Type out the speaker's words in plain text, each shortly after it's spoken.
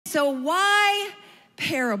So why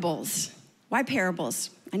parables? Why parables?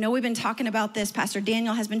 I know we've been talking about this. Pastor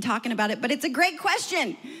Daniel has been talking about it, but it's a great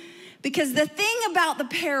question because the thing about the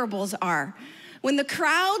parables are when the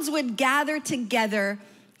crowds would gather together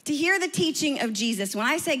to hear the teaching of Jesus. When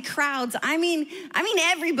I say crowds, I mean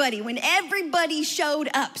everybody. When everybody showed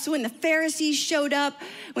up. So when the Pharisees showed up,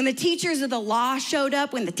 when the teachers of the law showed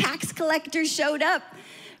up, when the tax collectors showed up,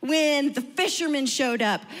 when the fishermen showed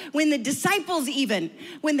up, when the disciples even,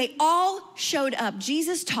 when they all showed up,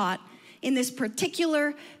 Jesus taught in this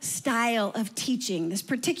particular style of teaching, this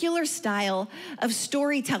particular style of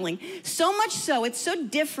storytelling. So much so, it's so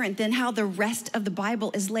different than how the rest of the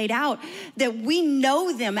Bible is laid out that we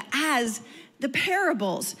know them as the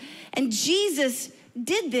parables. And Jesus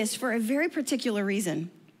did this for a very particular reason.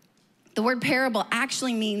 The word parable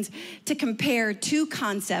actually means to compare two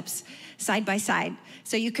concepts side by side.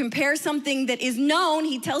 So you compare something that is known,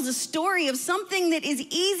 he tells a story of something that is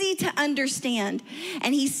easy to understand,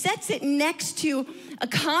 and he sets it next to a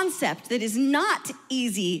concept that is not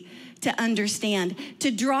easy to understand,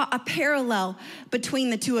 to draw a parallel between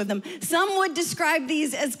the two of them. Some would describe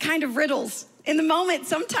these as kind of riddles. In the moment,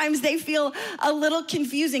 sometimes they feel a little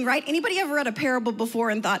confusing, right? Anybody ever read a parable before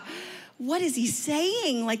and thought, what is he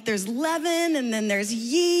saying? Like there's leaven and then there's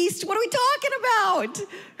yeast. What are we talking about,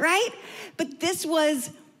 right? But this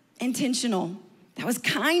was intentional. That was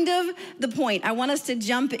kind of the point. I want us to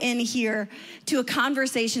jump in here to a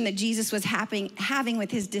conversation that Jesus was having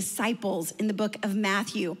with his disciples in the book of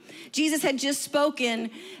Matthew. Jesus had just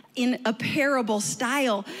spoken in a parable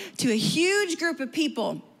style to a huge group of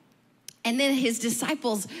people. And then his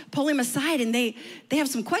disciples pull him aside and they have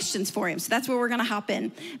some questions for him. So that's where we're gonna hop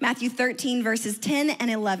in. Matthew 13, verses 10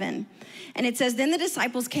 and 11. And it says, then the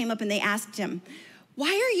disciples came up and they asked him, why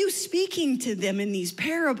are you speaking to them in these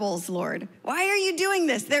parables, Lord? Why are you doing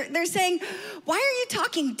this? They're saying, why are you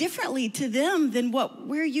talking differently to them than what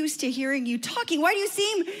we're used to hearing you talking? Why do you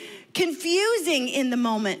seem confusing in the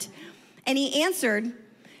moment? And he answered,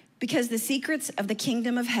 because the secrets of the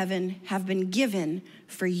kingdom of heaven have been given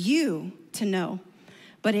for you to know,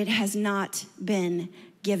 but it has not been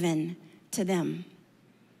given to them.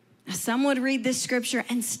 Now, some would read this scripture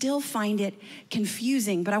and still find it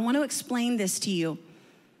confusing, but I want to explain this to you.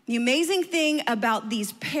 The amazing thing about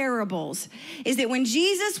these parables is that when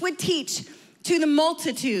Jesus would teach to the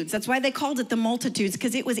multitudes, that's why they called it the multitudes,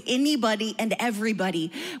 because it was anybody and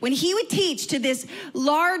everybody. When he would teach to this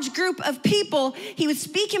large group of people, he would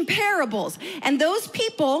speak in parables. And those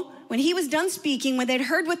people, when he was done speaking, when they'd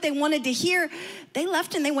heard what they wanted to hear, they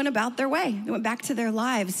left and they went about their way. They went back to their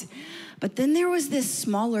lives. But then there was this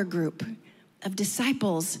smaller group of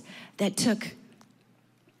disciples that took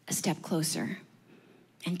a step closer.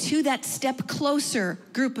 And to that step closer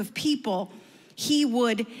group of people, he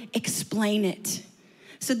would explain it.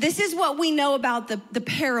 So this is what we know about the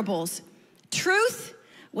parables. Truth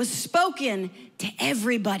was spoken to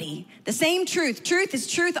everybody. The same truth. Truth is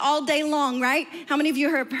truth all day long, right? How many of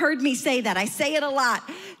you have heard me say that? I say it a lot.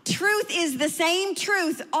 Truth is the same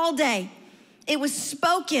truth all day. It was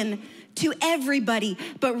spoken to everybody,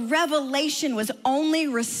 but revelation was only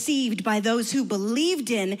received by those who believed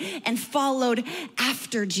in and followed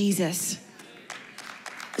after Jesus.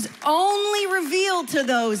 It was only revealed to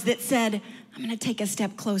those that said, I'm gonna take a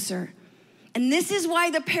step closer. And this is why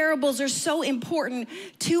the parables are so important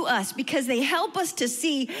to us, because they help us to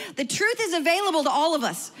see the truth is available to all of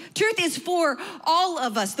us. Truth is for all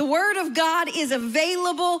of us. The word of God is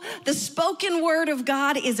available. The spoken word of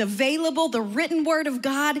God is available. The written word of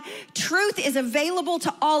God, truth is available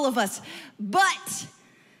to all of us. But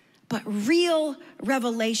real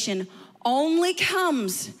revelation only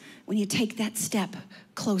comes when you take that step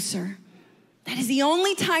closer. That is the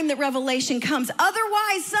only time that revelation comes.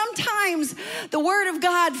 Otherwise, sometimes the word of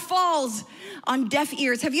God falls on deaf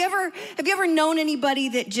ears. Have you ever known anybody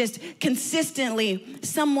that just consistently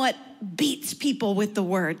somewhat beats people with the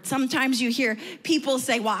word? Sometimes you hear people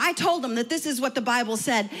say, well, I told them that this is what the Bible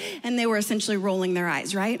said, and they were essentially rolling their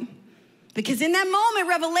eyes, right? Because in that moment,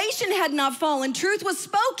 revelation had not fallen. Truth was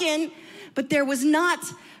spoken, but there was not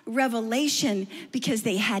revelation because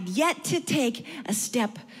they had yet to take a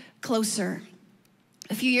step closer.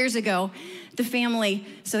 A few years ago, the family,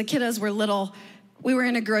 so the kiddos were little, we were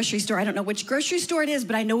in a grocery store. I don't know which grocery store it is,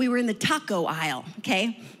 but I know we were in the taco aisle,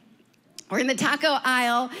 okay? We're in the taco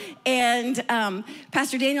aisle, and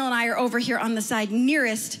Pastor Daniel and I are over here on the side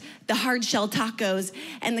nearest the hard shell tacos,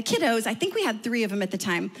 and the kiddos, I think we had 3 of them at the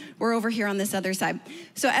time, we're over here on this other side.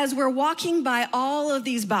 So as we're walking by all of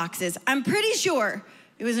these boxes, I'm pretty sure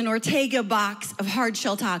It was an Ortega box of hard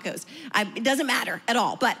shell tacos. It doesn't matter at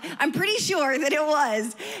all, but I'm pretty sure that it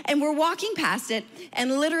was. And we're walking past it,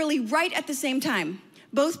 and literally right at the same time,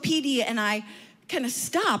 both PD and I kind of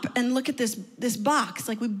stop and look at this box.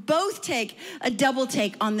 Like, we both take a double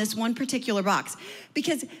take on this one particular box.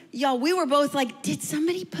 Because, y'all, we were both like, did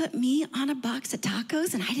somebody put me on a box of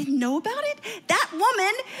tacos and I didn't know about it? That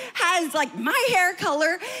woman has like my hair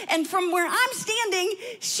color, and from where I'm standing,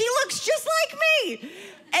 she looks just like me.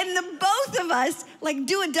 And the both of us like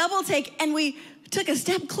do a double take, and we took a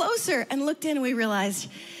step closer and looked in, and we realized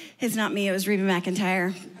it's not me, it was Reba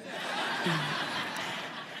McEntire.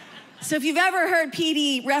 So if you've ever heard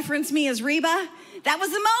PD reference me as Reba, that was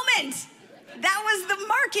the moment. That was the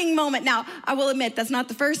marking moment. Now, I will admit that's not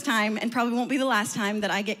the first time, and probably won't be the last time,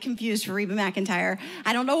 that I get confused for Reba McEntire.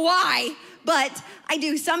 I don't know why, but I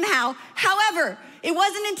do somehow. However, it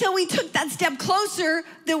wasn't until we took that step closer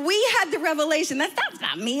that we had the revelation. That's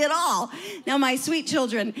not me at all. Now, my sweet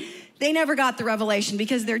children, they never got the revelation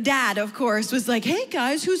because their dad, of course, was like, hey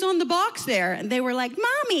guys, who's on the box there? And they were like,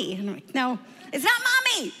 Mommy. And I'm like, no, it's not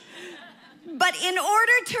Mommy. But in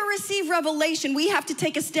order to receive revelation, we have to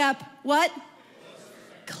take a step, what?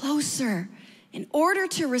 Closer. In order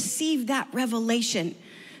to receive that revelation.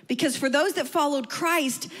 Because for those that followed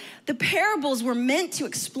Christ, the parables were meant to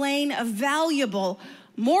explain a valuable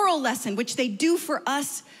moral lesson, which they do for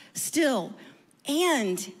us still.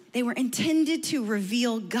 And they were intended to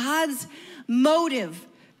reveal God's motive,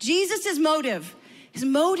 Jesus' motive. His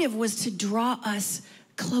motive was to draw us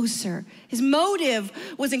closer. His motive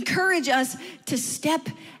was encourage us to step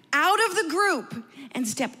out of the group and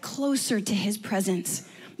step closer to his presence.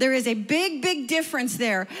 There is a big, big difference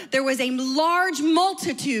there. There was a large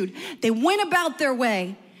multitude. They went about their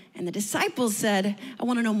way, and the disciples said, I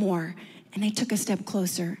want to know more. And they took a step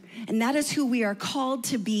closer. And that is who we are called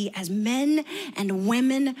to be as men and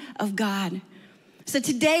women of God. So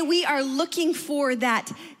today we are looking for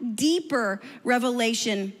that deeper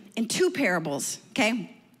revelation in two parables,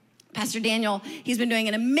 okay? Pastor Daniel, he's been doing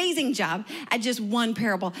an amazing job at just one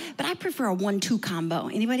parable, but I prefer a 1-2 combo.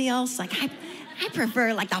 Anybody else? Like, I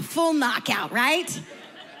prefer like the full knockout, right?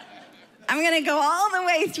 I'm gonna go all the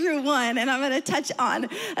way through one, and I'm gonna touch on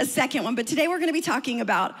a second one. But today we're gonna be talking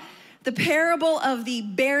about the parable of the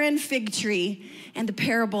barren fig tree and the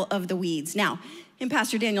parable of the weeds. Now, in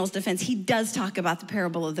Pastor Daniel's defense, he does talk about the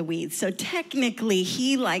parable of the weeds. So technically,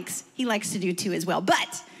 he likes to do two as well.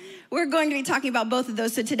 But we're going to be talking about both of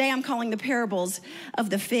those. So today I'm calling the parables of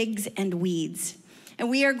the figs and weeds. And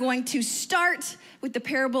we are going to start with the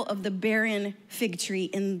parable of the barren fig tree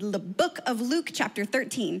in the book of Luke chapter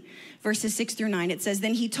 13, verses 6-9. It says,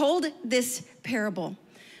 then he told this parable.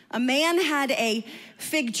 A man had a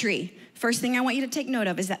fig tree. First thing I want you to take note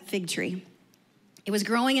of is that fig tree. It was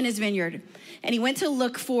growing in his vineyard, and he went to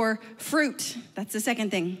look for fruit. That's the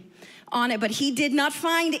second thing on it, but he did not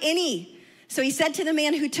find any. So he said to the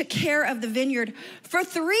man who took care of the vineyard, for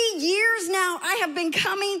 3 years now, I have been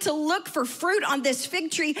coming to look for fruit on this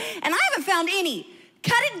fig tree, and I haven't found any.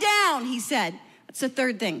 Cut it down, he said. That's the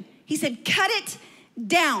third thing. He said, cut it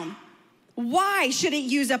down. Why should it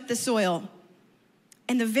use up the soil?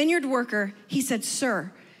 And the vineyard worker, he said,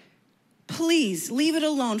 sir, please leave it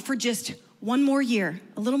alone for just one more year,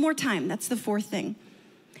 a little more time. That's the fourth thing.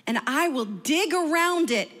 And I will dig around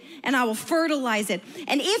it, and I will fertilize it.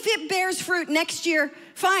 And if it bears fruit next year,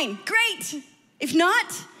 fine, great. If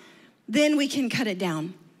not, then we can cut it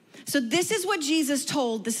down. So this is what Jesus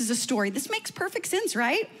told. This is a story. This makes perfect sense,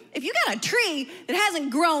 right? If you got a tree that hasn't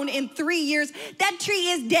grown in 3 years, that tree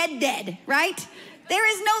is dead, right? There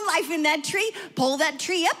is no life in that tree. Pull that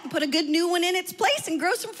tree up and put a good new one in its place and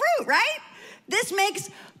grow some fruit, right? This makes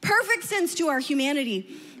perfect sense to our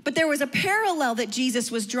humanity. But there was a parallel that Jesus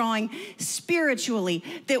was drawing spiritually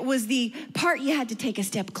that was the part you had to take a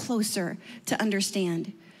step closer to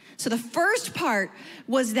understand. So the first part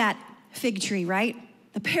was that fig tree, right?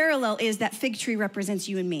 The parallel is that fig tree represents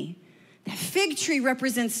you and me. That fig tree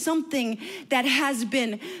represents something that has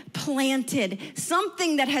been planted,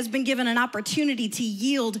 something that has been given an opportunity to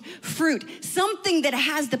yield fruit, something that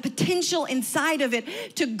has the potential inside of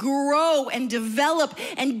it to grow and develop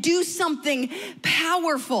and do something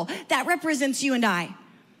powerful. That represents you and I.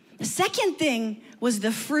 The second thing was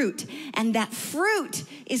the fruit, and that fruit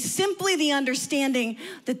is simply the understanding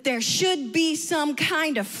that there should be some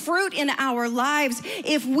kind of fruit in our lives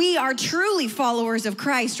if we are truly followers of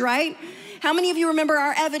Christ, right? How many of you remember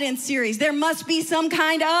our evidence series? There must be some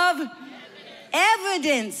kind of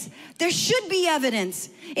evidence. There should be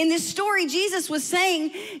evidence. In this story, Jesus was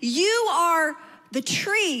saying, you are the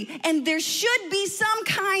tree, and there should be some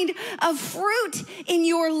kind of fruit in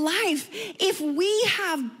your life. If we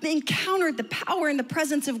have encountered the power and the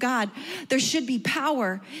presence of God, there should be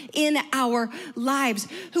power in our lives.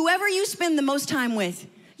 Whoever you spend the most time with,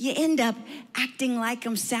 you end up acting like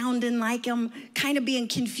them, sounding like them, kind of being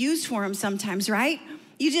confused for them sometimes, right?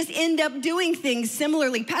 You just end up doing things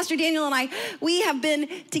similarly. Pastor Daniel and I, we have been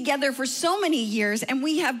together for so many years, and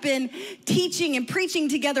we have been teaching and preaching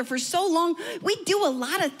together for so long. We do a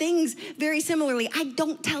lot of things very similarly. I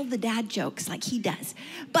don't tell the dad jokes like he does,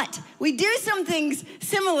 but we do some things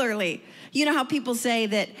similarly. You know how people say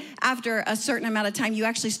that after a certain amount of time, you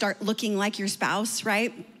actually start looking like your spouse,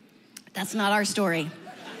 right? That's not our story.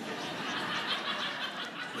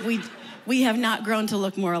 We have not grown to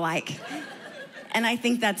look more alike. And I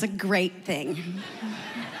think that's a great thing.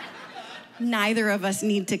 Neither of us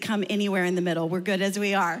need to come anywhere in the middle. We're good as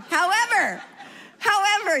we are. However,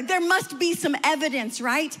 there must be some evidence,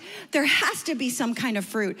 right? There has to be some kind of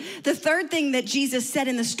fruit. The third thing that Jesus said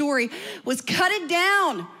in the story was cut it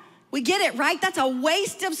down. We get it, right? That's a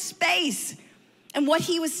waste of space. And what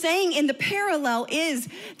he was saying in the parallel is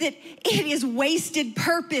that it is wasted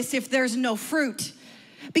purpose if there's no fruit.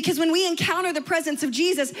 Because when we encounter the presence of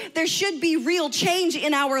Jesus, there should be real change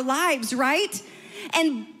in our lives, right?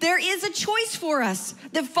 And there is a choice for us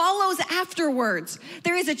that follows afterwards.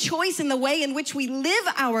 There is a choice in the way in which we live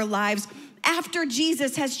our lives after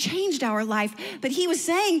Jesus has changed our life. But he was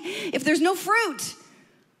saying, if there's no fruit,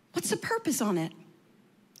 what's the purpose on it?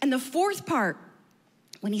 And the fourth part,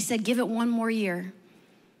 when he said, give it one more year,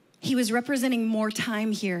 he was representing more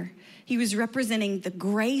time here. He was representing the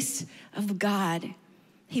grace of God.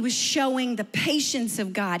 He was showing the patience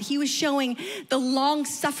of God. He was showing the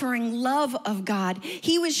long-suffering love of God.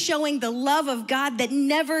 He was showing the love of God that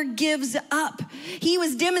never gives up. He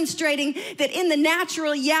was demonstrating that in the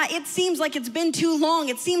natural, it seems like it's been too long.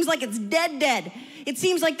 It seems like it's dead. It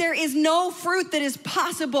seems like there is no fruit that is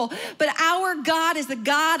possible. But our God is the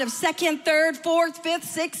God of second, third, fourth, fifth,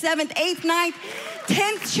 sixth, seventh, eighth, ninth,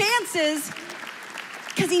 10th chances,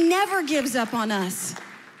 because he never gives up on us.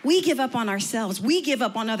 We give up on ourselves. We give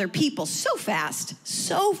up on other people so fast,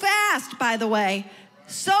 by the way,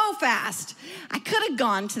 so fast. I could have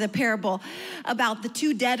gone to the parable about the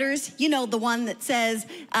two debtors. You know, the one that says,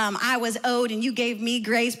 I was owed and you gave me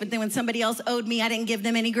grace, but then when somebody else owed me, I didn't give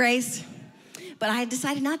them any grace. But I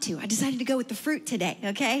decided not to. I decided to go with the fruit today,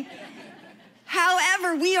 okay?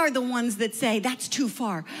 However, we are the ones that say, that's too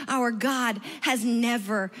far. Our God has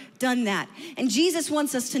never done that. And Jesus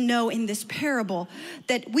wants us to know in this parable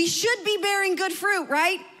that we should be bearing good fruit,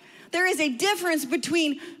 right? There is a difference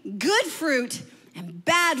between good fruit and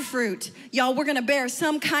bad fruit. Y'all, we're gonna bear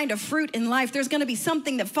some kind of fruit in life. There's gonna be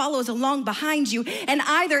something that follows along behind you, and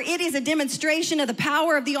either it is a demonstration of the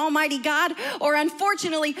power of the Almighty God, or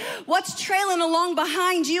unfortunately, what's trailing along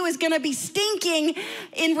behind you is gonna be stinking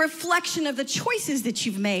in reflection of the choices that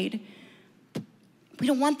you've made. We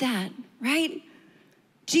don't want that, right?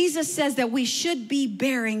 Jesus says that we should be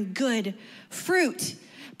bearing good fruit,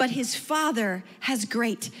 but his Father has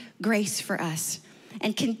great grace for us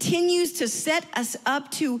and continues to set us up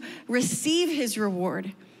to receive his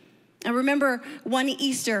reward. I remember one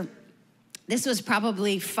Easter, this was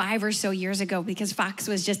probably 5 or so years ago, because Fox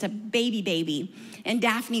was just a baby, and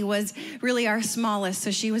Daphne was really our smallest,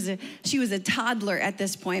 so she was a toddler at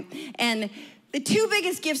this point. And the two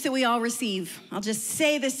biggest gifts that we all receive, I'll just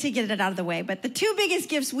say this to get it out of the way, but the two biggest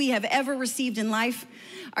gifts we have ever received in life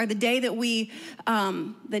are the day that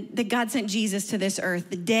that God sent Jesus to this earth,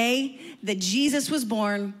 the day that Jesus was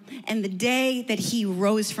born, and the day that he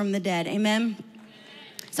rose from the dead. Amen?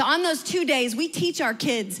 So on those 2 days, we teach our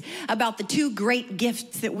kids about the two great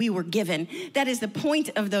gifts that we were given. That is the point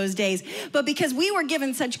of those days. But because we were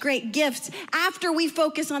given such great gifts, after we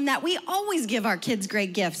focus on that, we always give our kids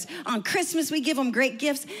great gifts. On Christmas, we give them great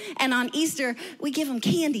gifts. And on Easter, we give them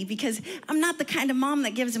candy, because I'm not the kind of mom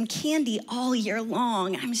that gives them candy all year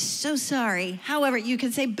long. I'm so sorry. However, you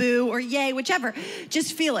can say boo or yay, whichever.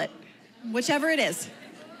 Just feel it, whichever it is.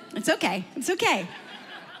 It's okay. It's okay.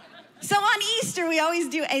 So on Easter, we always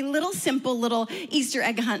do a simple little Easter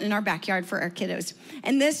egg hunt in our backyard for our kiddos.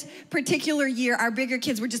 And this particular year, our bigger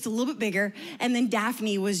kids were just a little bit bigger. And then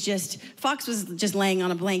Fox was just laying on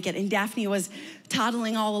a blanket, and Daphne was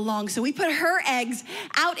toddling all along. So we put her eggs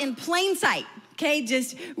out in plain sight, okay?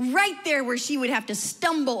 Just right there where she would have to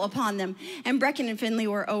stumble upon them. And Brecken and Finley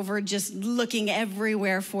were over just looking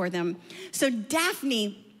everywhere for them. So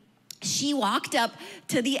Daphne, she walked up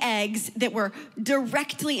to the eggs that were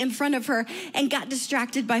directly in front of her and got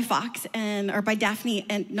distracted by by Daphne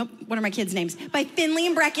and, nope, what are my kids' names? By Finley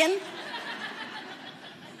and Brecken.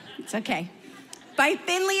 It's okay. by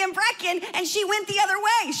Finley and Brecken, and she went the other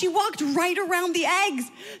way. She walked right around the eggs.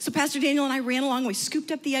 So Pastor Daniel and I ran along. We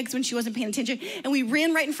scooped up the eggs when she wasn't paying attention, and we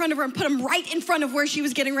ran right in front of her and put them right in front of where she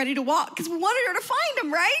was getting ready to walk because we wanted her to find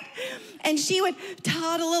them, right? And she would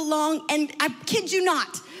toddle along, and I kid you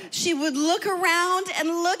not, she would look around and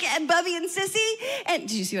look at Bubby and Sissy. And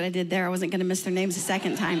did you see what I did there? I wasn't going to miss their names a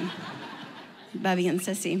second time. Bubby and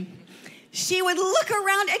Sissy. She would look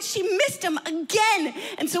around and she missed them again.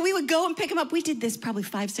 And so we would go and pick them up. We did this probably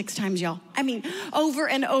 5-6 times, y'all. I mean, over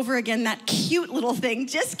and over again, that cute little thing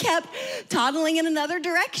just kept toddling in another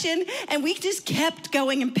direction. And we just kept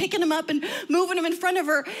going and picking them up and moving them in front of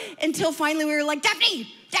her until finally we were like, Daphne,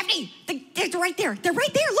 they're right there. They're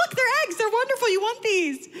right there. Look, they're eggs. They're wonderful. You want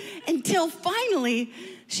these? Until finally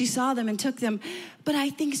she saw them and took them. But I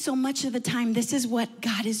think so much of the time, this is what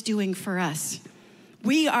God is doing for us.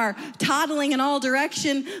 We are toddling in all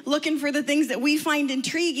direction, looking for the things that we find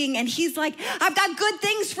intriguing. And he's like, I've got good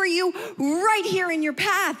things for you right here in your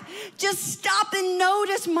path. Just stop and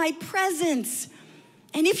notice my presence.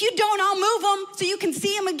 And if you don't, I'll move them so you can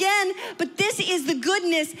see them again. But this is the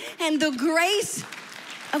goodness and the grace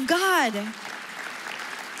of God.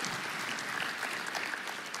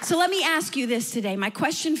 So let me ask you this today. My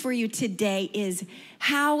question for you today is,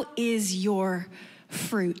 how is your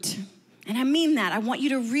fruit? And I mean that. I want you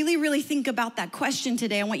to really, really think about that question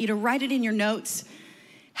today. I want you to write it in your notes.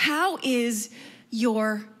 How is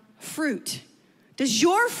your fruit? Does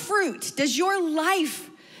your fruit, does your life,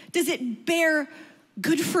 does it bear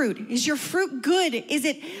good fruit? Is your fruit good? Is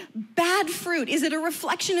it bad fruit? Is it a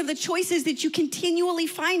reflection of the choices that you continually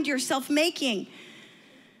find yourself making?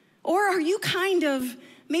 Or are you kind of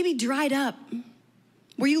maybe dried up?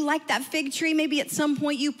 Were you like that fig tree? Maybe at some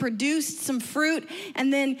point you produced some fruit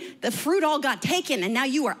and then the fruit all got taken and now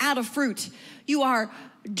you are out of fruit. You are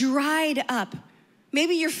dried up.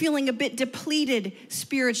 Maybe you're feeling a bit depleted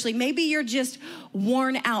spiritually. Maybe you're just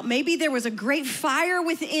worn out. Maybe there was a great fire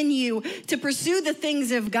within you to pursue the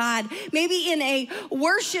things of God. Maybe in a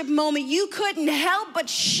worship moment, you couldn't help but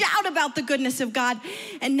shout about the goodness of God.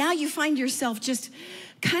 And now you find yourself just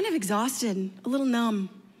kind of exhausted, a little numb.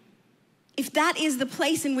 If that is the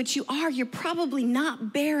place in which you are, you're probably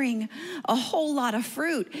not bearing a whole lot of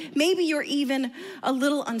fruit. Maybe you're even a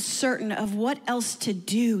little uncertain of what else to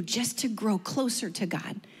do just to grow closer to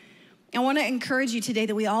God. I want to encourage you today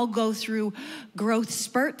that we all go through growth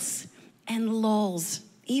spurts and lulls,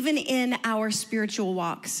 even in our spiritual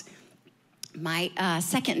walks. My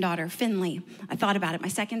second daughter, Finley, I thought about it. My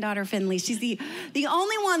second daughter, Finley, she's the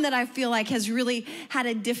only one that I feel like has really had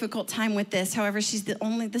a difficult time with this. However, she's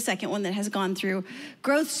the second one that has gone through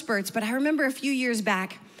growth spurts. But I remember a few years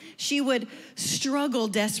back, she would struggle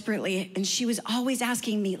desperately. And she was always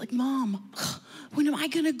asking me, like, Mom, when am I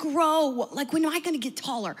gonna grow? Like, when am I gonna get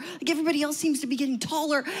taller? Like, everybody else seems to be getting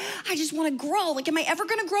taller. I just wanna grow. Like, am I ever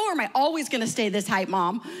gonna grow or am I always gonna stay this height,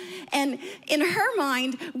 Mom? And in her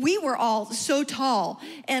mind, we were all so tall.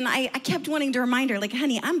 And I kept wanting to remind her, like,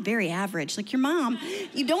 honey, I'm very average. Like, your mom,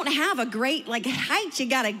 you don't have a great, like, height you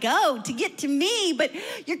gotta go to get to me, but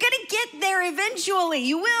you're gonna get there eventually.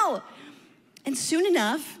 You will. And soon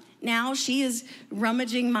enough, now she is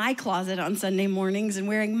rummaging my closet on Sunday mornings and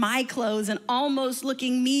wearing my clothes and almost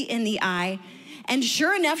looking me in the eye. And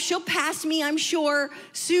sure enough, she'll pass me, I'm sure,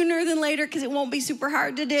 sooner than later because it won't be super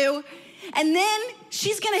hard to do. And then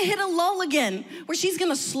she's gonna hit a lull again where she's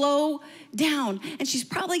gonna slow down and she's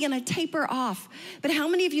probably gonna taper off. But how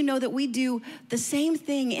many of you know that we do the same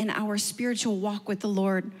thing in our spiritual walk with the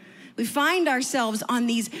Lord? We find ourselves on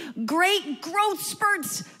these great growth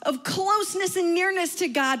spurts of closeness and nearness to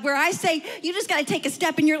God where I say, you just gotta take a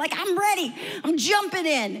step and you're like, I'm ready, I'm jumping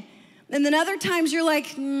in. And then other times you're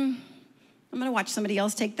like, I'm gonna watch somebody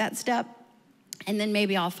else take that step and then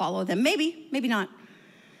maybe I'll follow them. Maybe not.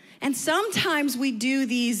 And sometimes we do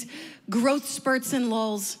these growth spurts and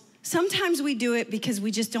lulls. Sometimes we do it because we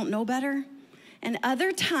just don't know better. And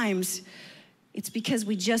other times it's because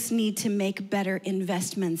we just need to make better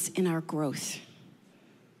investments in our growth.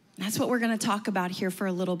 That's what we're gonna talk about here for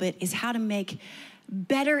a little bit, is how to make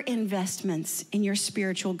better investments in your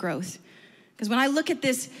spiritual growth. Because when I look at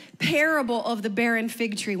this parable of the barren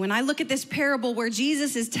fig tree, when I look at this parable where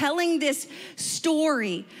Jesus is telling this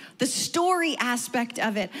story, the story aspect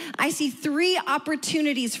of it, I see 3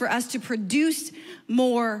 opportunities for us to produce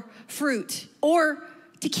more fruit or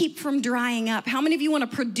to keep from drying up. How many of you want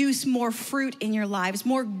to produce more fruit in your lives,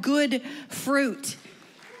 more good fruit?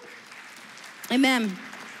 Amen.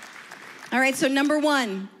 All right, so number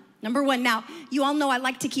one. Now, you all know I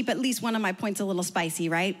like to keep at least one of my points a little spicy,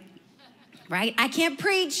 right? right? I can't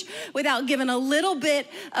preach without giving a little bit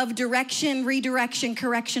of direction, redirection,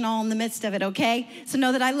 correction all in the midst of it, okay? So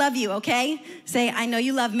know that I love you, okay? Say, I know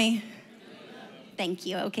you love me. Thank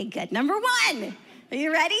you. Okay, good. Number 1, are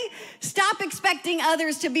you ready? Stop expecting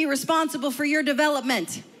others to be responsible for your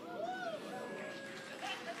development.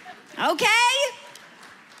 Okay?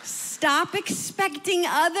 Stop expecting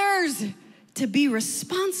others to be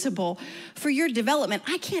responsible for your development.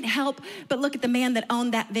 I can't help but look at the man that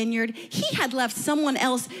owned that vineyard. He had left someone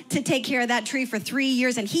else to take care of that tree for 3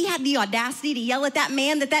 years, and he had the audacity to yell at that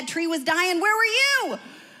man that tree was dying. Where were you?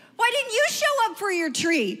 Why didn't you show up for your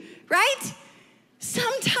tree, right?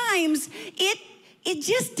 Sometimes it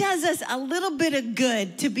just does us a little bit of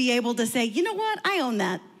good to be able to say, you know what? I own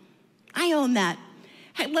that. I own that.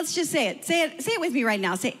 Hey, let's just say it. Say it with me right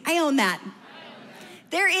now. Say, I own that.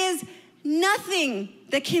 There is nothing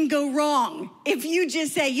that can go wrong if you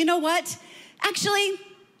just say, you know what? Actually,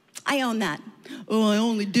 I own that. Oh, I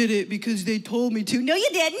only did it because they told me to. No, you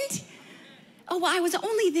didn't. Oh, well, I was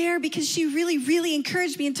only there because she really, really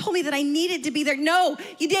encouraged me and told me that I needed to be there. No,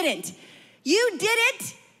 you didn't. You did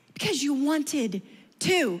it because you wanted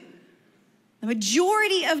to. The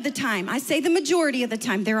majority of the time, I say the majority of the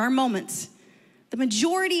time, there are moments. The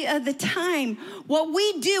majority of the time, what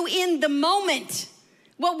we do in the moment,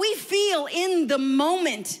 what we feel in the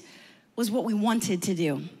moment was what we wanted to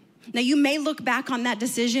do. Now, you may look back on that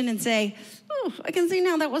decision and say, oh, I can see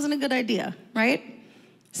now that wasn't a good idea, right?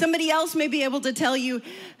 Somebody else may be able to tell you,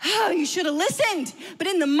 oh, you should have listened. But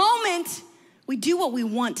in the moment, we do what we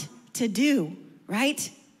want to do, right?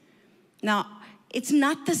 Now, it's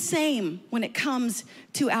not the same when it comes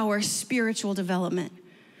to our spiritual development.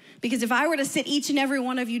 Because if I were to sit each and every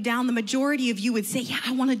one of you down, the majority of you would say, yeah,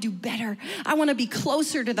 I want to do better. I want to be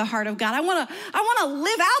closer to the heart of God. I want to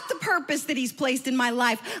live out the purpose that he's placed in my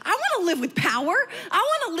life. I want to live with power. I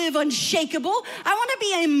want to live unshakable. I want to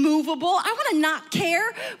be immovable. I want to not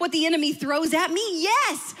care what the enemy throws at me.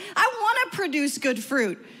 Yes, I want to produce good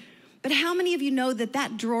fruit. But how many of you know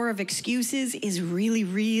that drawer of excuses is really,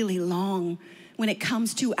 really long when it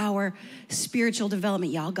comes to our spiritual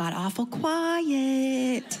development? Y'all got awful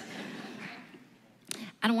quiet.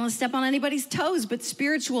 I don't want to step on anybody's toes, but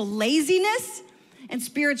spiritual laziness and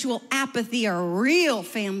spiritual apathy are real,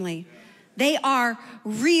 family. They are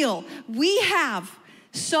real. We have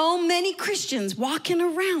so many Christians walking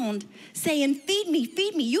around saying, feed me,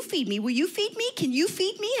 you feed me. Will you feed me? Can you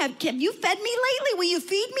feed me? Have you fed me lately? Will you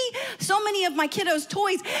feed me? So many of my kiddos'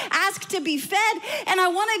 toys ask to be fed, and I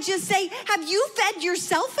want to just say, have you fed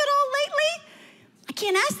yourself at all lately? I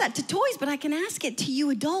can't ask that to toys, but I can ask it to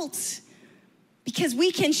you adults. Because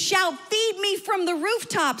we can shout, feed me from the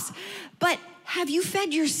rooftops, but have you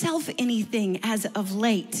fed yourself anything as of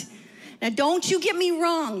late? Now, don't you get me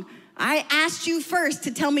wrong. I asked you first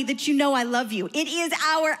to tell me that you know I love you. It is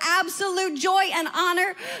our absolute joy and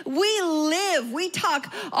honor. We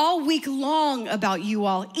talk all week long about you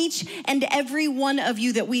all, each and every one of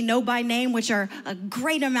you that we know by name, which are a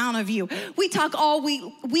great amount of you. We talk all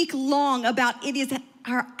week long about it is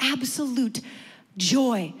our absolute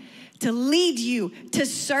joy to lead you, to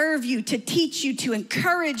serve you, to teach you, to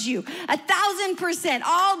encourage you, 1,000%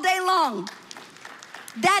 all day long.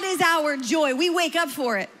 That is our joy. We wake up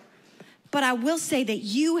for it. But I will say that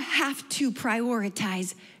you have to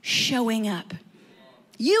prioritize showing up.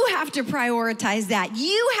 You have to prioritize that.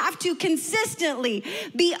 You have to consistently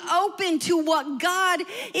be open to what God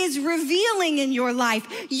is revealing in your life.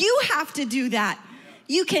 You have to do that.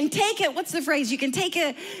 You can take it, what's the phrase? You can take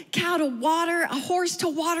a cow to water, a horse to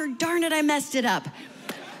water. Darn it, I messed it up.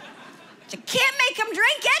 You can't make them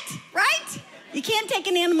drink it, right? You can't take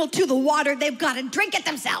an animal to the water. They've got to drink it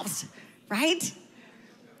themselves, right?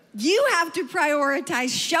 You have to prioritize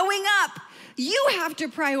showing up. You have to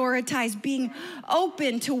prioritize being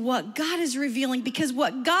open to what God is revealing, because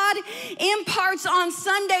what God imparts on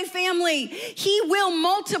Sunday, family, he will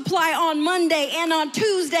multiply on Monday and on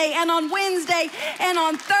Tuesday and on Wednesday and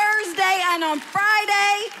on Thursday and on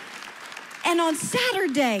Friday and on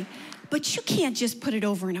Saturday. But you can't just put it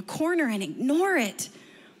over in a corner and ignore it.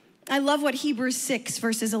 I love what Hebrews 6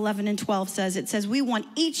 verses 11 and 12 says. It says, we want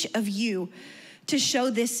each of you to show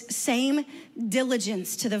this same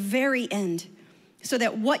diligence to the very end, so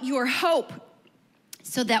that what you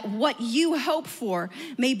hope for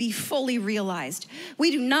may be fully realized.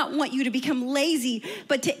 We do not want you to become lazy,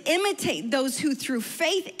 but to imitate those who through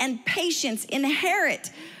faith and patience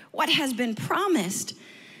inherit what has been promised.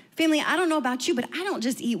 Family, I don't know about you, but I don't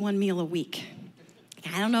just eat one meal a week.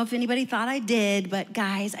 I don't know if anybody thought I did, but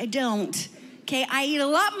guys, I don't. Okay, I eat a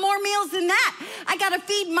lot more meals than that. I gotta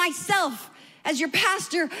feed myself. As your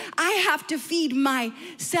pastor, I have to feed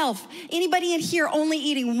myself. Anybody in here only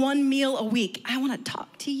eating one meal a week? I want to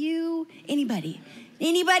talk to you. Anybody?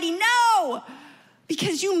 Anybody? No!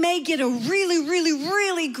 Because you may get a really, really,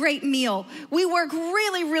 really great meal. We work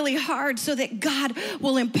really, really hard so that God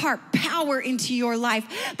will impart power into your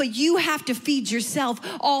life, but you have to feed yourself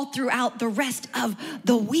all throughout the rest of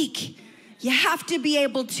the week. You have to be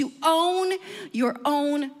able to own your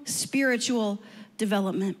own spiritual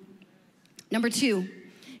development. Number 2,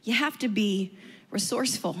 you have to be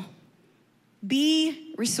resourceful.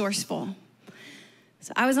 Be resourceful.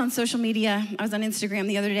 So I was on social media, I was on Instagram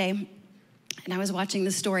the other day, and I was watching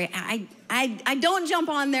this story. I don't jump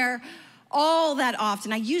on there all that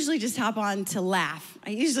often. I usually just hop on to laugh. I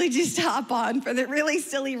usually just hop on for the really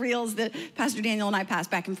silly reels that Pastor Daniel and I pass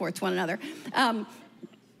back and forth to one another.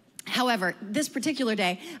 However, this particular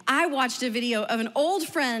day, I watched a video of an old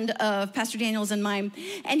friend of Pastor Daniel's and mine,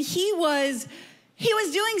 and he was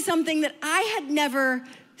doing something that I had never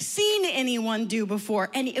seen anyone do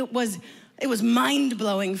before, and it was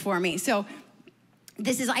mind-blowing for me. So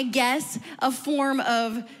this is, I guess, a form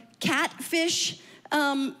of catfish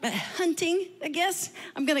hunting, I guess.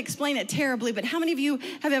 I'm gonna explain it terribly, but how many of you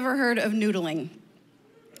have ever heard of noodling?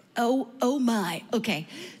 Oh my, okay.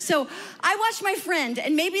 So I watched my friend,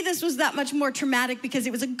 and maybe this was that much more traumatic because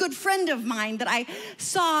it was a good friend of mine that I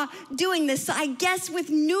saw doing this. So I guess with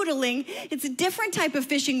noodling, it's a different type of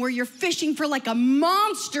fishing where you're fishing for like a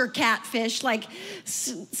monster catfish, like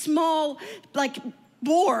small, like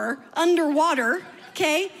boar underwater,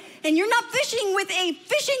 okay? And you're not fishing with a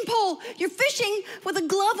fishing pole. You're fishing with a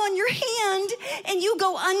glove on your hand, and you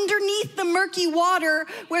go underneath the murky water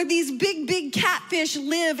where these big, big catfish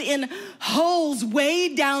live in holes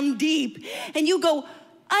way down deep. And you go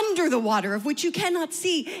under the water, of which you cannot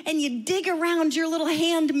see, and you dig around your little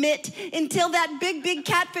hand mitt until that big, big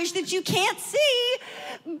catfish that you can't see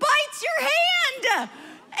bites your hand.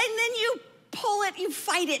 And then you pull it, you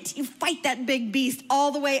fight that big beast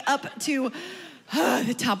all the way up to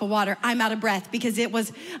the top of water. I'm out of breath because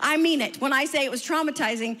I mean it. When I say it was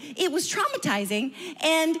traumatizing, it was traumatizing.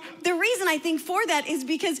 And the reason I think for that is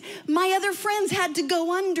because my other friends had to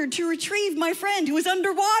go under to retrieve my friend who was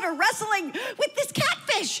underwater wrestling with this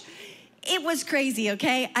catfish. It was crazy,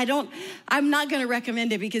 okay? I'm not gonna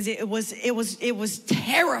recommend it because it was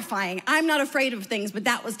terrifying. I'm not afraid of things, but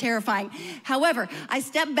that was terrifying. However, I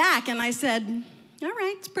stepped back and I said, all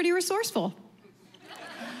right, it's pretty resourceful.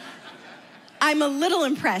 I'm a little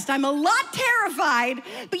impressed. I'm a lot terrified,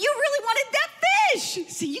 but you really wanted that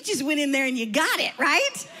fish. So you just went in there and you got it,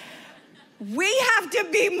 right? We have to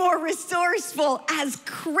be more resourceful as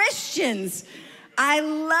Christians. I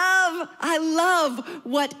love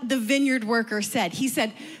what the vineyard worker said. He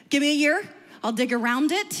said, give me a year, I'll dig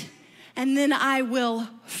around it, and then I will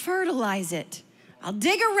fertilize it. I'll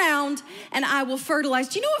dig around and I will fertilize.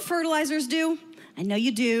 Do you know what fertilizers do? I know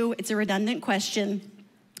you do. It's a redundant question.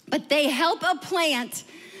 But they help a plant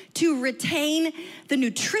to retain the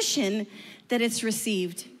nutrition that it's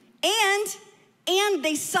received. And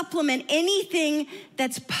they supplement anything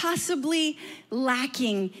that's possibly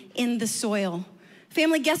lacking in the soil.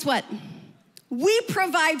 Family, guess what? We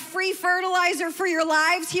provide free fertilizer for your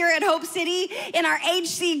lives here at Hope City, in our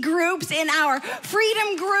HC groups, in our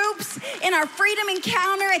freedom groups, in our freedom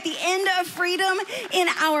encounter at the end of freedom, in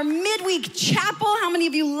our midweek chapel. How many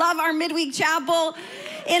of you love our midweek chapel?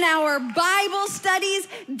 In our Bible studies.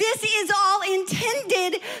 This is all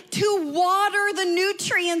intended to water the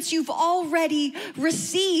nutrients you've already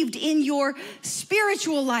received in your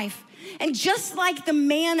spiritual life. And just like the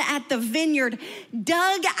man at the vineyard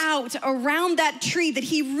dug out around that tree that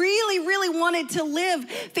he really, really wanted to live,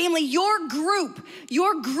 family, your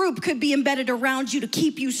group could be embedded around you to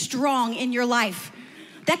keep you strong in your life.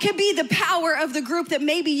 That could be the power of the group that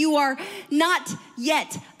maybe you are not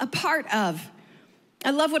yet a part of. I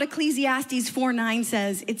love what Ecclesiastes 4:9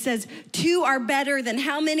 says. It says, 2 are better than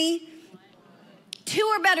how many? 2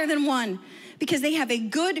 are better than 1 because they have a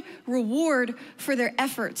good reward for their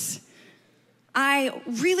efforts. I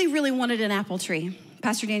really, really wanted an apple tree.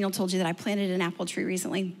 Pastor Daniel told you that I planted an apple tree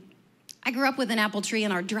recently. I grew up with an apple tree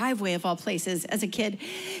in our driveway of all places as a kid.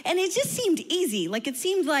 And it just seemed easy. Like it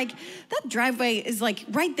seemed like that driveway is like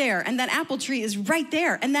right there and that apple tree is right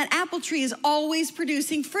there. And that apple tree is always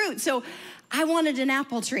producing fruit. So I wanted an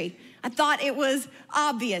apple tree. I thought it was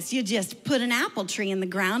obvious. You just put an apple tree in the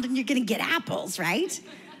ground and you're gonna get apples, right?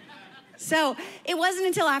 So it wasn't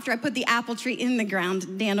until after I put the apple tree in the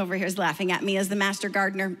ground, Dan over here is laughing at me as the master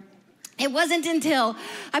gardener. It wasn't until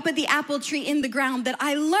I put the apple tree in the ground that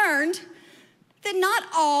I learned that not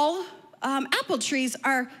all apple trees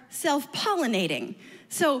are self-pollinating.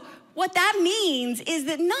 So What that means is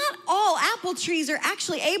that not all apple trees are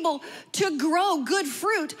actually able to grow good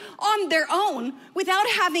fruit on their own without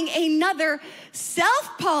having another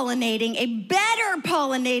self-pollinating, a better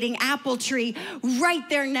pollinating apple tree right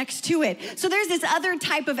there next to it. So there's this other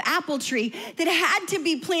type of apple tree that had to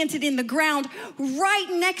be planted in the ground right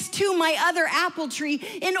next to my other apple tree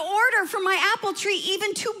in order for my apple tree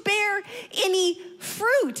even to bear any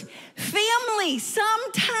fruit. Family,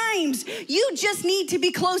 sometimes you just need to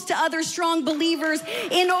be close to other strong believers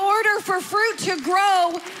in order for fruit to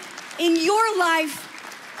grow in your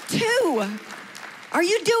life too. Are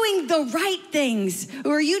you doing the right things,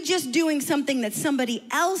 or are you just doing something that somebody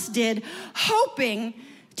else did, hoping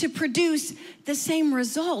to produce the same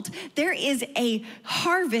result? There is a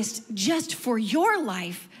harvest just for your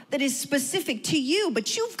life that is specific to you,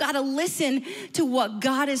 but you've got to listen to what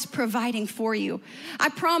God is providing for you. I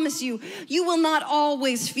promise you, you will not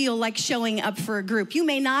always feel like showing up for a group. You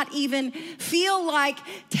may not even feel like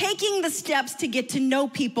taking the steps to get to know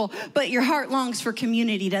people, but your heart longs for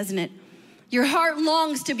community, doesn't it? Your heart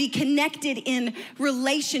longs to be connected in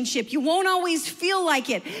relationship. You won't always feel like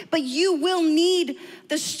it, but you will need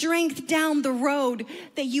the strength down the road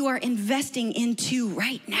that you are investing into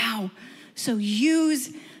right now. So use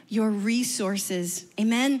your resources.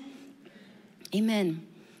 Amen? Amen.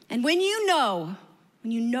 And when you know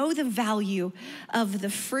the value of the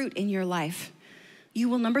fruit in your life, you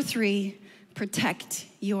will, number 3, protect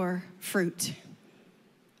your fruit.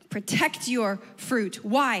 Protect your fruit.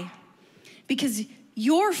 Why? Because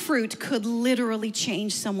your fruit could literally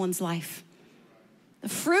change someone's life. The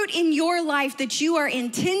fruit in your life that you are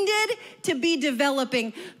intended to be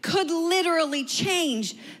developing could literally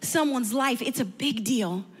change someone's life. It's a big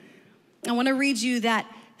deal. I want to read you that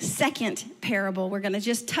second parable. We're going to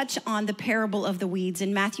just touch on the parable of the weeds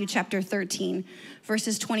in Matthew chapter 13,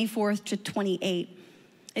 verses 24 to 28.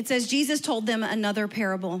 It says, Jesus told them another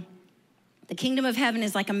parable. The kingdom of heaven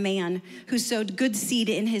is like a man who sowed good seed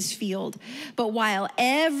in his field. But while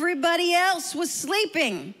everybody else was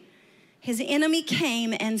sleeping, his enemy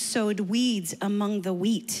came and sowed weeds among the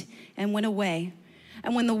wheat and went away.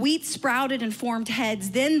 And when the wheat sprouted and formed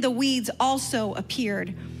heads, then the weeds also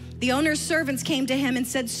appeared. The owner's servants came to him and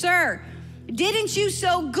said, "Sir, didn't you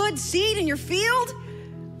sow good seed in your field?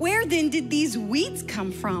 Where then did these weeds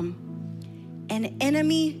come from?" "An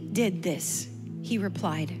enemy did this," he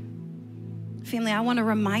replied. Family, I want to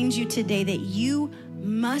remind you today that you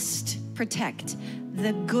must protect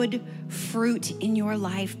the good fruit in your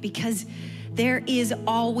life, because there is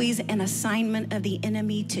always an assignment of the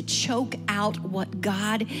enemy to choke out what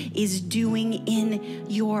God is doing in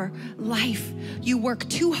your life. You work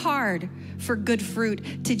too hard for good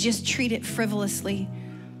fruit to just treat it frivolously.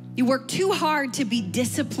 You work too hard to be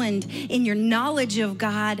disciplined in your knowledge of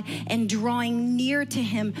God and drawing near to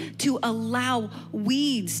him to allow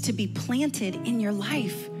weeds to be planted in your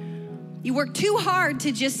life. You work too hard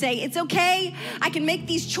to just say, it's okay, I can make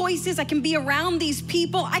these choices, I can be around these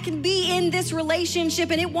people, I can be in this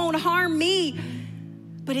relationship and it won't harm me.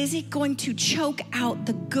 But is it going to choke out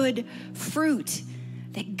the good fruit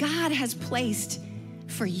that God has placed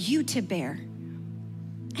for you to bear?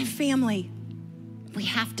 And family, we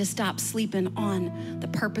have to stop sleeping on the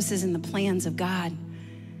purposes and the plans of God.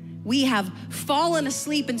 We have fallen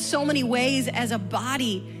asleep in so many ways as a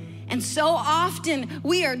body. And so often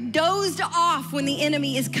we are dozed off when the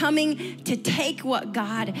enemy is coming to take what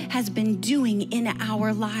God has been doing in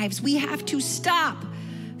our lives. We have to stop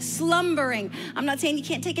slumbering. I'm not saying you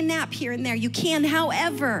can't take a nap here and there. You can,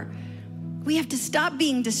 however, we have to stop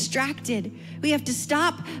being distracted. We have to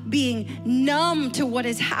stop being numb to what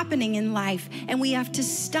is happening in life. And we have to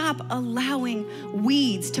stop allowing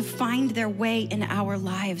weeds to find their way in our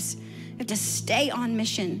lives. We have to stay on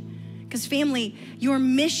mission. Because family, your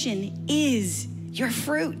mission is your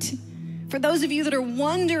fruit. For those of you that are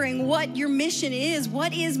wondering what your mission is,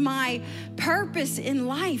 what is my purpose in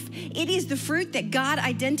life? It is the fruit that God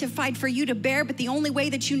identified for you to bear, but the only way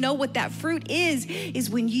that you know what that fruit is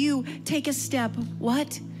when you take a step,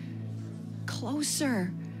 what?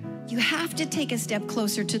 Closer. You have to take a step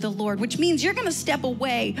closer to the Lord, which means you're gonna step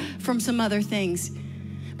away from some other things,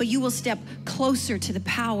 but you will step closer to the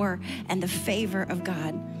power and the favor of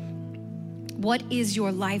God. What is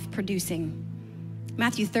your life producing?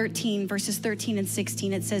 Matthew 13, verses 13 and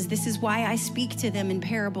 16, it says, "This is why I speak to them in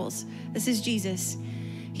parables." This is Jesus.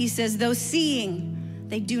 He says, "Though seeing,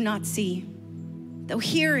 they do not see. Though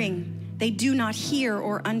hearing, they do not hear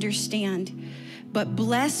or understand. But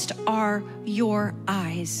blessed are your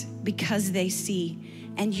eyes because they see,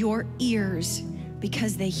 and your ears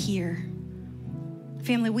because they hear."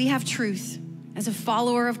 Family, we have truth as a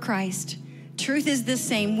follower of Christ. Truth is the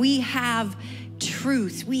same. We have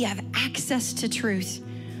truth. We have access to truth.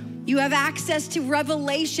 You have access to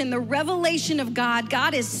revelation, the revelation of God.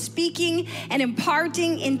 God is speaking and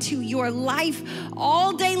imparting into your life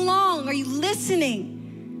all day long. Are you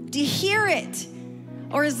listening? Do you hear it?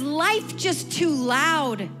 Or is life just too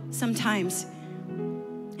loud sometimes?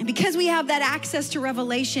 And because we have that access to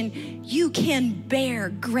revelation, you can bear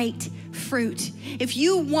great fruit. If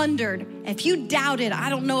you wondered, if you doubted, I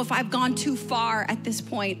don't know if I've gone too far at this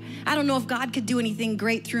point. I don't know if God could do anything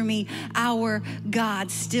great through me. Our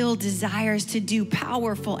God still desires to do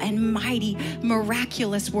powerful and mighty,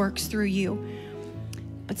 miraculous works through you.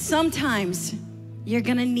 But sometimes you're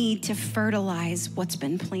gonna need to fertilize what's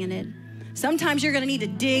been planted. Sometimes you're gonna need to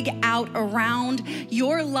dig out around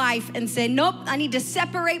your life and say, nope, I need to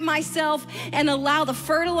separate myself and allow the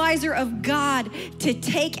fertilizer of God to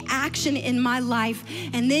take action in my life.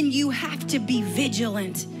 And then you have to be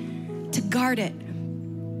vigilant to guard it.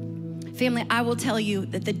 Family, I will tell you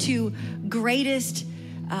that the two greatest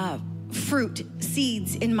fruit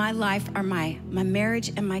seeds in my life are my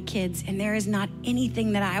marriage and my kids. And there is not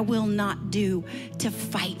anything that I will not do to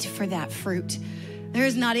fight for that fruit. There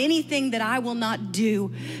is not anything that I will not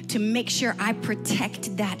do to make sure I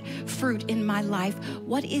protect that fruit in my life.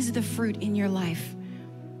 What is the fruit in your life?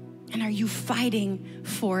 And are you fighting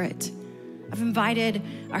for it? I've invited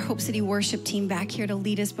our Hope City worship team back here to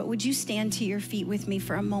lead us, but would you stand to your feet with me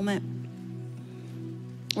for a moment?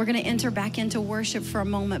 We're gonna enter back into worship for a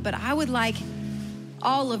moment, but I would like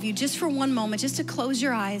all of you, just for one moment, just to close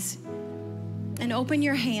your eyes and open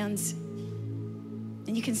your hands.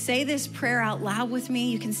 And you can say this prayer out loud with me.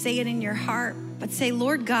 You can say it in your heart, but say,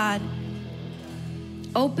 Lord God,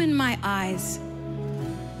 open my eyes,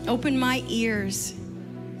 open my ears,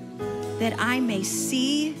 that I may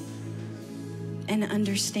see and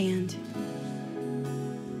understand.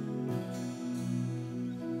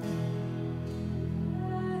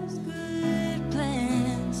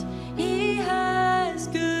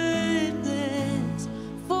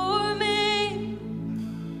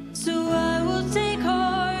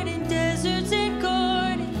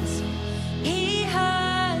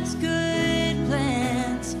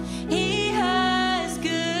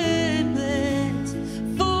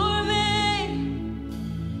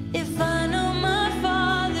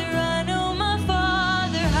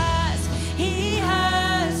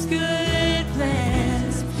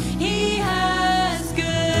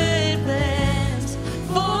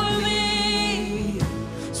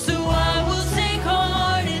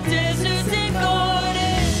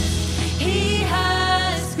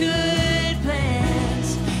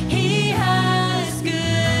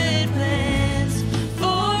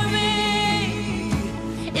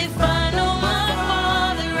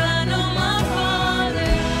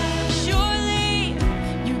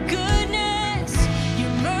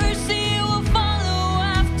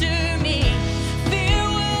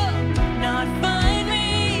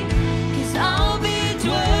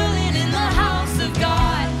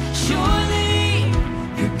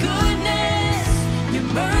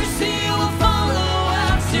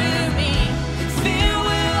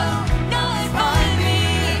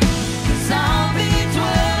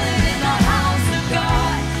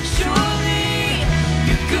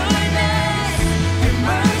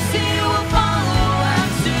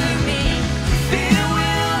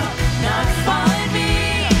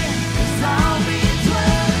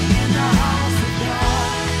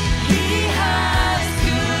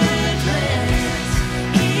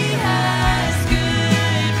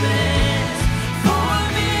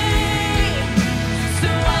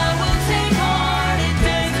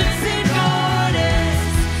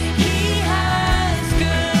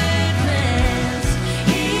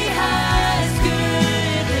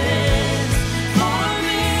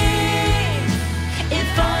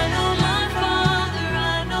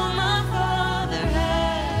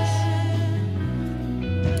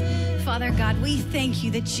 Thank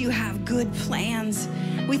you that you have good plans.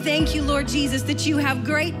 We thank you, Lord Jesus, that you have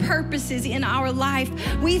great purposes in our life.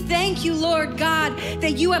 We thank you, Lord God,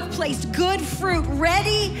 that you have placed good fruit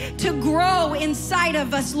ready to grow inside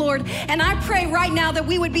of us, Lord. And I pray right now that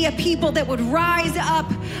we would be a people that would rise up.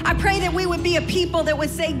 I pray that we would be a people that would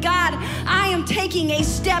say, God, I am taking a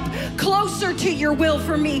step closer to your will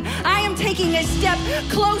for me. I am taking a step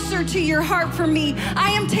closer to your heart for me.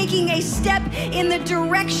 I am taking a step in the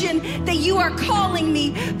direction that you are calling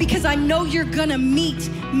me, because I know you're gonna meet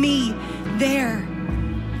me there.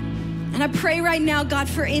 And I pray right now, God,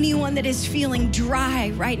 for anyone that is feeling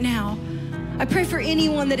dry right now. I pray for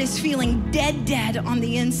anyone that is feeling dead on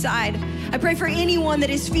the inside. I pray for anyone that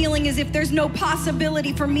is feeling as if there's no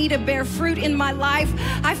possibility for me to bear fruit in my life.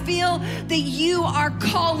 I feel that you are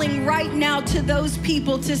calling right now to those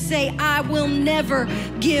people to say, I will never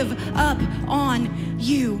give up on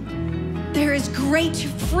you. There is great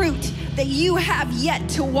fruit that you have yet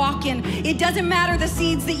to walk in. It doesn't matter the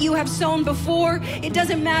seeds that you have sown before. It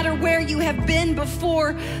doesn't matter where you have been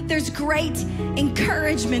before. There's great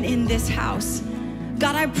encouragement in this house.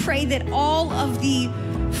 God, I pray that all of the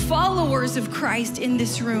followers of Christ in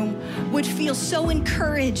this room would feel so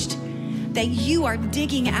encouraged that you are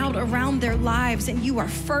digging out around their lives and you are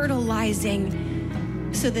fertilizing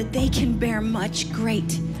so that they can bear much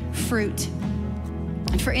great fruit.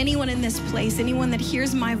 And for anyone in this place, anyone that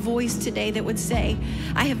hears my voice today that would say,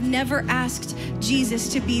 I have never asked Jesus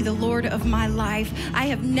to be the Lord of my life. I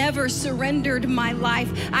have never surrendered my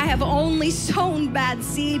life. I have only sown bad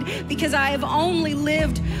seed because I have only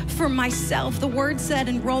lived for myself. The word said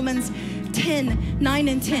in Romans 9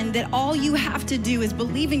 and 10 that all you have to do is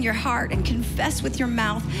believe in your heart and confess with your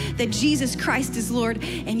mouth that Jesus Christ is Lord,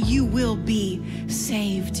 and you will be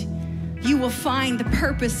saved. You will find the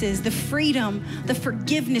purposes, the freedom, the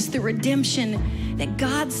forgiveness, the redemption that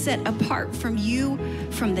God set apart from you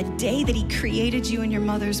from the day that he created you in your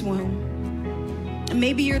mother's womb. And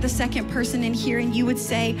maybe you're the second person in here and you would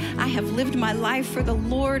say, I have lived my life for the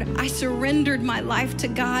Lord. I surrendered my life to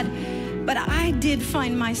God, but I did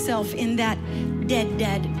find myself in that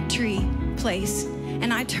dead tree place.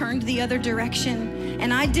 And I turned the other direction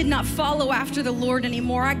and I did not follow after the Lord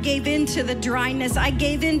anymore. I gave into the dryness. I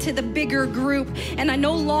gave into the bigger group, and I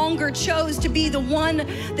no longer chose to be the one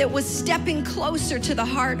that was stepping closer to the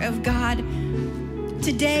heart of God.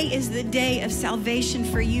 Today is the day of salvation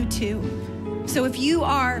for you too. So if you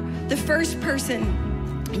are the first person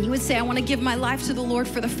and you would say, I want to give my life to the Lord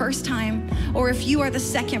for the first time, or if you are the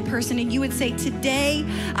second person and you would say, today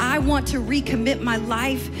I want to recommit my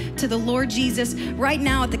life to the Lord Jesus, right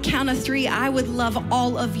now at the count of 3, I would love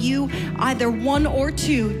all of you, either 1 or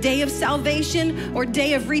 2, day of salvation or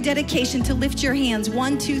day of rededication, to lift your hands.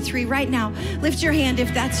 1, 2, 3, right now. Lift your hand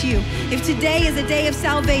if that's you. If today is a day of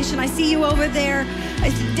salvation, I see you over there.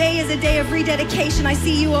 If today is a day of rededication, I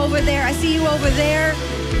see you over there. I see you over there.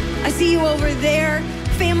 I see you over there.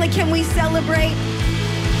 Family, can we celebrate?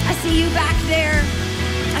 I see you back there.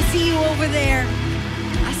 I see you over there.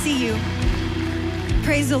 I see you.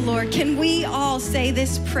 Praise the Lord. Can we all say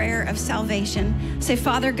this prayer of salvation? Say,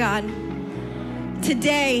 Father God,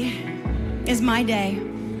 today is my day.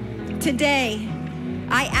 Today,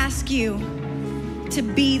 I ask you to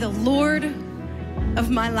be the Lord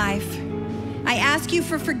of my life. I ask you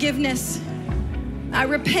for forgiveness. I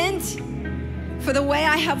repent for the way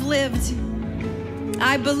I have lived.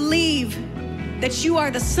 I believe that you are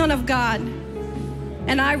the Son of God,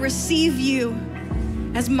 and I receive you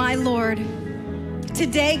as my Lord.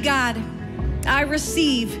 Today, God, I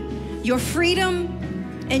receive your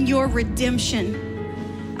freedom and your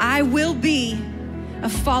redemption. I will be a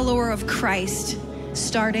follower of Christ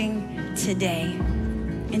starting today.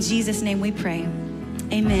 In Jesus' name we pray.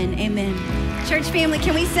 Amen. Amen. Church family,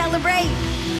 can we celebrate?